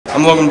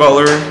I'm Logan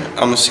Butler.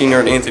 I'm a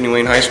senior at Anthony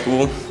Wayne High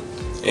School,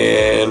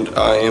 and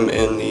I am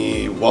in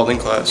the welding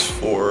class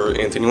for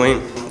Anthony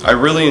Wayne. I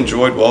really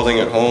enjoyed welding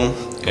at home,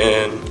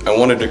 and I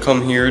wanted to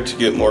come here to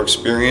get more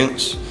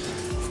experience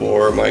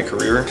for my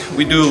career.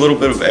 We do a little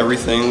bit of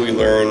everything. We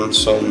learn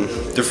some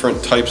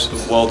different types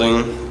of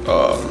welding,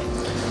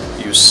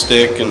 use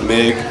stick and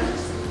MIG.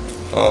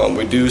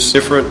 We do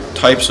different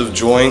types of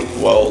joint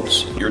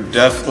welds. You're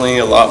definitely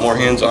a lot more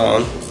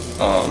hands-on,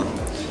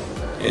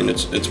 and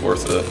it's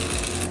worth it.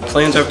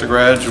 Plans after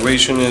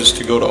graduation is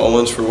to go to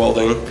Owens for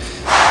welding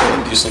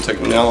and diesel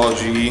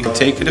technology.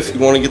 Take it if you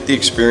want to get the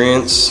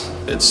experience.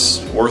 It's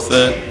worth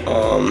it.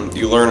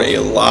 You learn a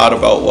lot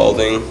about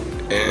welding,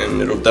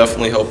 and it'll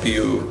definitely help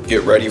you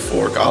get ready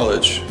for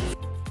college.